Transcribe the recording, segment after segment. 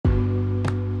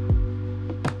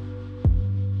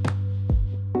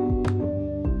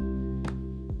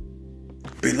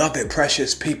Beloved,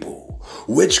 precious people,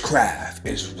 witchcraft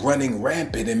is running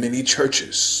rampant in many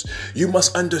churches. You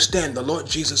must understand the Lord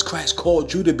Jesus Christ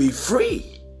called you to be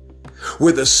free.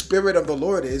 Where the Spirit of the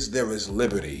Lord is, there is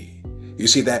liberty. You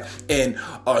see that? And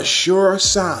a sure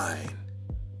sign,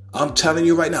 I'm telling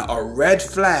you right now, a red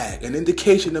flag, an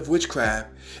indication of witchcraft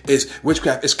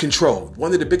is control.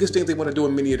 One of the biggest things they want to do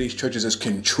in many of these churches is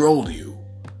control you.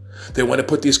 They want to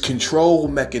put these control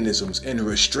mechanisms and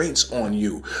restraints on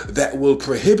you that will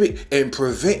prohibit and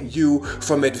prevent you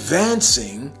from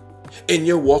advancing in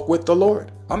your walk with the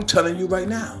Lord. I'm telling you right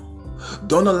now,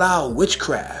 don't allow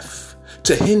witchcraft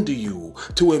to hinder you,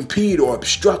 to impede or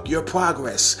obstruct your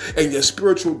progress and your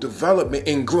spiritual development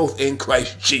and growth in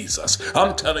Christ Jesus.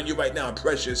 I'm telling you right now,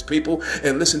 precious people,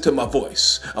 and listen to my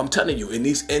voice. I'm telling you, in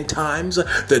these end times,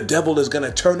 the devil is going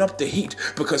to turn up the heat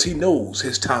because he knows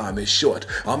his time is short.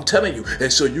 I'm telling you.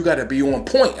 And so you got to be on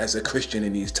point as a Christian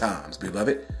in these times,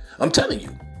 beloved. I'm telling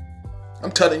you.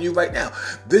 I'm telling you right now,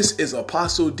 this is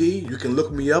Apostle D. You can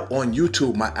look me up on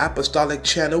YouTube. My apostolic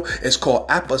channel is called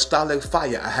Apostolic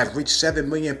Fire. I have reached 7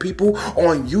 million people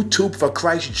on YouTube for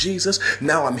Christ Jesus.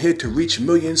 Now I'm here to reach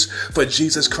millions for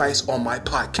Jesus Christ on my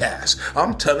podcast.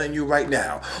 I'm telling you right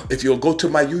now, if you'll go to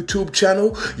my YouTube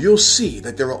channel, you'll see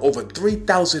that there are over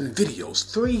 3,000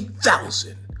 videos,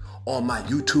 3,000 on my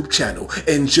YouTube channel.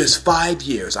 In just 5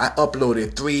 years, I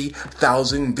uploaded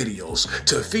 3,000 videos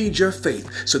to feed your faith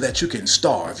so that you can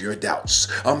starve your doubts.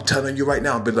 I'm telling you right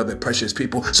now, beloved, precious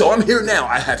people. So I'm here now.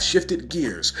 I have shifted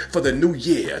gears for the new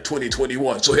year,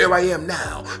 2021. So here I am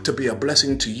now to be a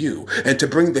blessing to you and to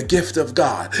bring the gift of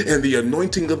God and the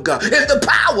anointing of God and the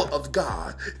power of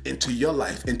God into your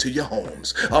life, into your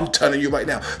homes. I'm telling you right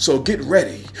now. So get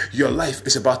ready. Your life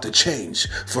is about to change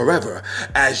forever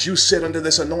as you sit under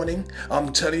this anointing.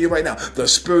 I'm telling you right now, the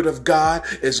Spirit of God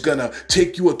is going to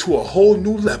take you to a whole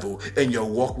new level in your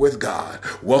walk with God.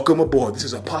 Welcome aboard. This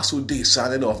is Apostle D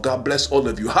signing off. God bless all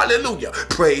of you. Hallelujah.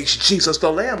 Praise Jesus,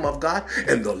 the Lamb of God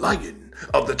and the Lion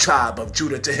of the tribe of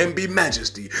Judah. To him be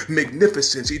majesty,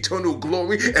 magnificence, eternal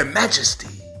glory, and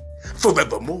majesty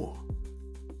forevermore.